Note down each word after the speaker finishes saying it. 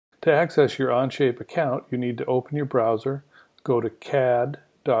To access your Onshape account, you need to open your browser, go to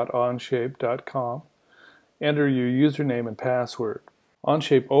cad.onshape.com, enter your username and password.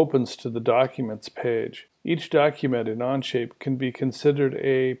 Onshape opens to the Documents page. Each document in Onshape can be considered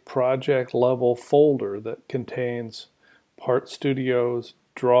a project-level folder that contains part studios,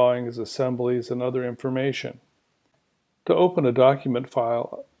 drawings, assemblies, and other information. To open a document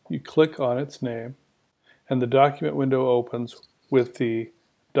file, you click on its name, and the document window opens with the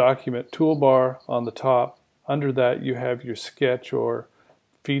document toolbar on the top. Under that, you have your sketch or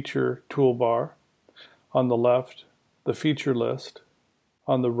feature toolbar. On the left, the feature list.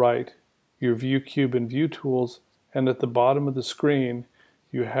 On the right, your view cube and view tools, and at the bottom of the screen,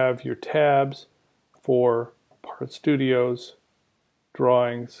 you have your tabs for part studios,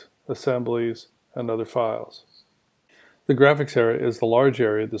 drawings, assemblies, and other files. The graphics area is the large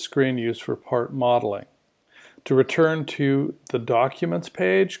area of the screen used for part modeling. To return to the Documents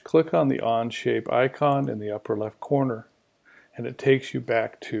page, click on the Onshape icon in the upper left corner, and it takes you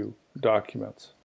back to Documents.